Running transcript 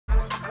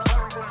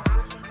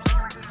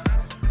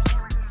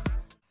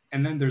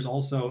And then there's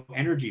also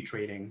energy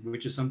trading,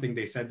 which is something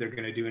they said they're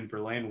going to do in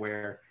Berlin,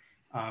 where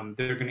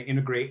they're going to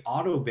integrate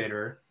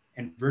Autobidder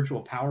and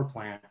virtual power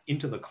plant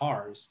into the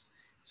cars.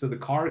 So the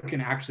car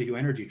can actually do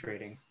energy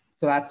trading.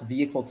 So that's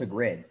vehicle to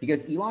grid,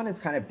 because Elon has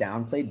kind of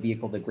downplayed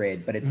vehicle to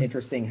grid, but it's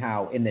interesting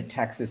how in the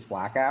Texas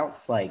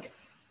blackouts, like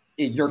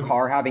your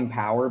car having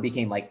power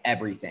became like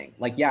everything.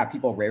 Like, yeah,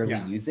 people rarely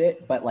use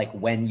it, but like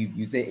when you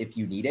use it, if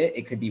you need it,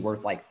 it could be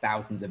worth like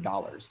thousands of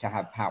dollars to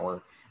have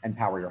power and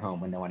power your home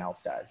when no one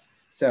else does.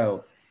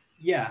 So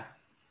yeah,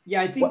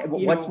 I think,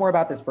 what's more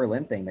about this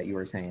Berlin thing that you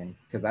were saying?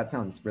 Because that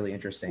sounds really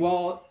interesting.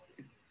 Well,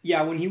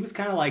 yeah, when he was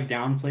kind of like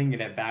downplaying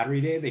it at Battery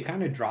Day, they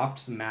kind of dropped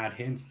some mad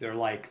hints. They're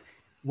like,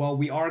 well,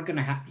 we are going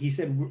to have, he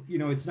said,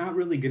 it's not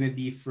really going to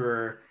be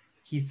for,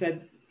 he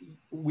said,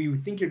 we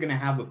think you're going to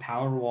have a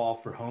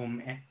Powerwall for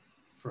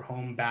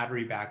home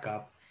battery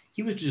backup.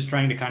 He was just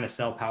trying to kind of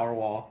sell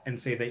Powerwall and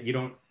say that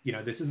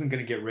this isn't going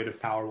to get rid of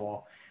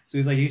Powerwall. So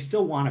he's like, you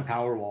still want a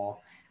Powerwall,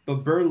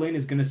 but Berlin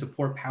is going to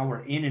support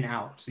power in and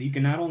out. So you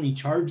can not only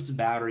charge the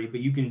battery, but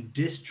you can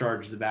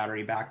discharge the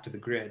battery back to the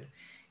grid.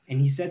 And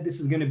he said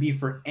this is going to be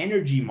for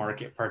energy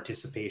market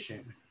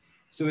participation.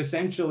 So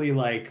essentially,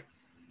 like,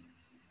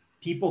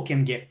 people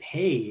can get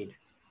paid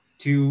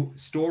to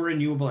store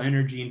renewable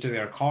energy into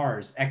their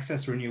cars,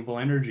 excess renewable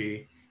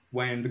energy,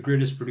 when the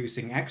grid is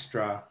producing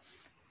extra.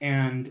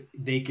 And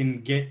they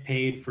can get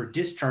paid for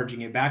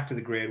discharging it back to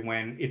the grid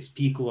when it's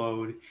peak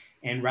load.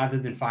 And rather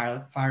than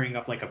firing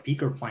up like a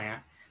peaker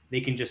plant,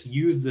 they can just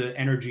use the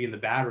energy in the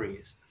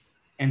batteries.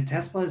 And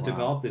Tesla has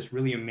developed this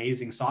really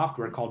amazing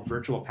software called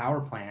Virtual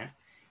Power Plant,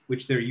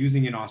 which they're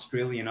using in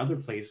Australia and other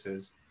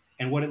places.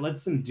 And what it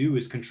lets them do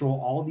is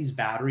control all these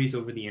batteries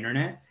over the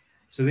internet.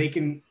 So they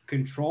can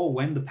control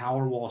when the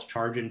power walls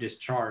charge and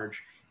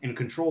discharge, and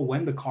control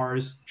when the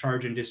cars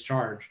charge and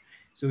discharge.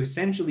 So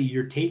essentially,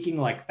 you're taking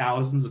like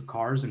thousands of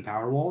cars and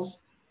power walls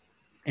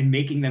and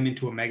making them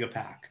into a mega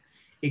pack.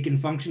 It can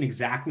function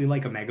exactly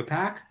like a mega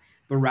pack,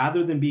 but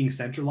rather than being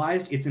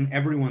centralized, it's in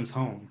everyone's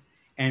home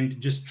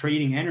and just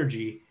trading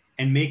energy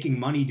and making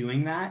money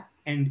doing that.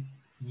 And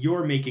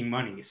you're making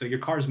money. So your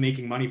car's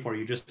making money for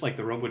you, just like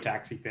the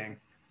robotaxi thing.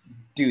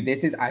 Dude,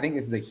 I think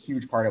this is a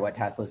huge part of what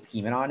Tesla's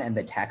scheming on, and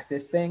the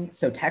Texas thing.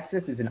 So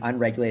Texas is an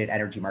unregulated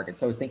energy market.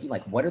 So I was thinking,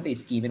 like, what are they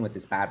scheming with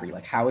this battery?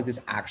 Like, how is this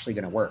actually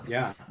going to work?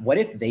 Yeah. What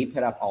if they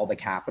put up all the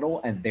capital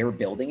and they're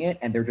building it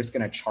and they're just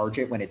going to charge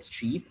it when it's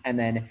cheap? And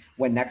then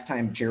when next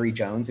time Jerry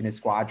Jones and his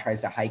squad tries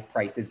to hike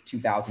prices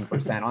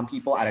 2,000% on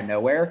people out of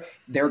nowhere,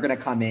 they're going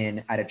to come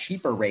in at a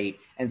cheaper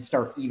rate and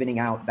start evening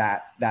out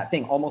that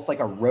thing, almost like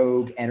a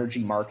rogue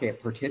energy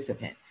market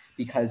participant,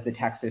 because the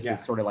Texas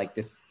is sort of like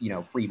this,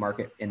 free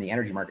market in the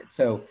energy market.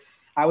 So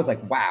I was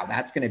like, wow,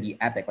 that's going to be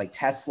epic. Like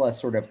Tesla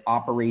sort of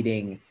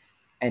operating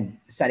and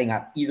setting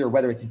up either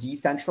whether it's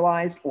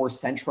decentralized or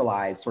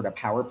centralized sort of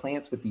power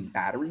plants with these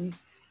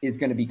batteries is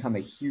going to become a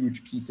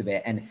huge piece of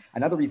it. And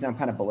another reason I'm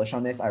kind of bullish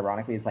on this,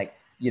 ironically, is like,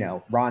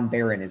 Ron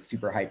Barron is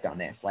super hyped on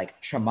this.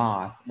 Like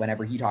Chamath,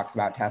 whenever he talks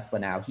about Tesla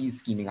now, he's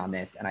scheming on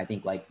this. And I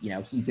think like,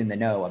 he's in the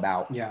know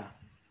about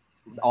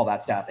all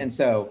that stuff. And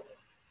so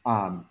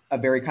a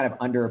very kind of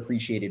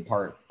underappreciated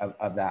part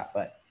of that.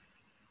 But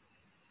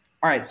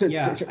all right, so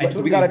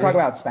do we got to talk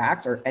about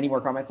SPACs, or any more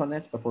comments on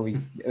this before we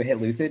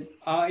hit Lucid?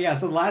 So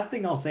the last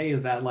thing I'll say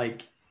is that,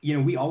 like,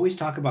 we always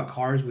talk about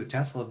cars with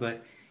Tesla,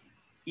 but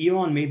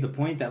Elon made the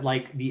point that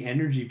like the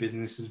energy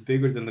business is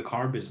bigger than the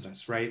car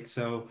business, right?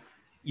 So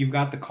you've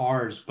got the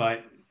cars,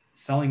 but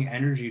selling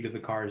energy to the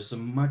cars is a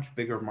much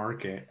bigger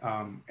market,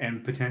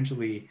 and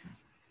potentially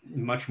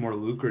much more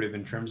lucrative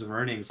in terms of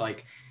earnings.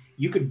 Like,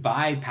 you could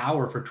buy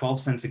power for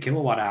 12 cents a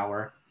kilowatt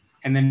hour.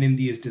 And then in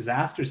these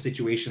disaster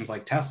situations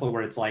like Tesla,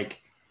 where it's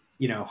like,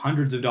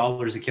 hundreds of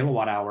dollars a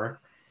kilowatt hour,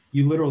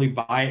 you literally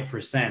buy it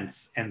for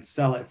cents and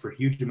sell it for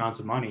huge amounts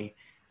of money.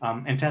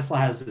 And Tesla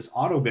has this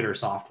Autobidder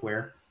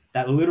software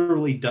that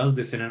literally does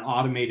this in an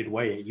automated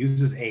way. It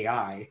uses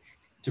AI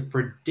to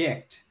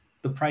predict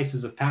the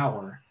prices of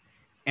power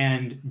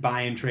and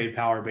buy and trade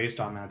power based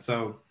on that.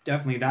 So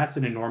definitely that's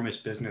an enormous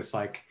business.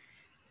 Like,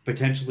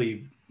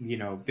 potentially,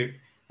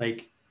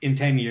 like in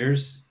 10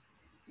 years,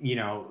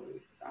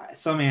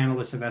 some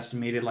analysts have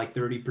estimated like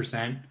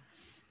 30%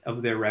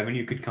 of their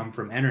revenue could come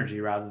from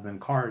energy rather than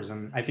cars.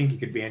 And I think it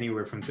could be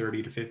anywhere from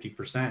 30 to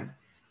 50%,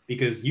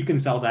 because you can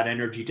sell that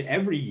energy to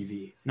every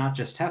EV, not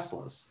just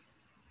Teslas.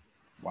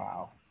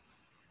 Wow.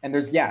 And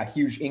there's, a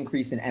huge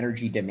increase in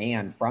energy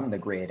demand from the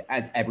grid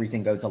as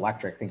everything goes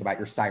electric. Think about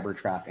your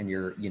Cybertruck and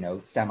your,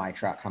 semi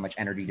truck. How much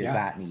energy does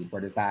that need?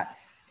 Where does that,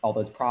 all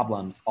those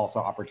problems, also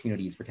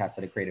opportunities for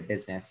Tesla to create a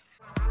business.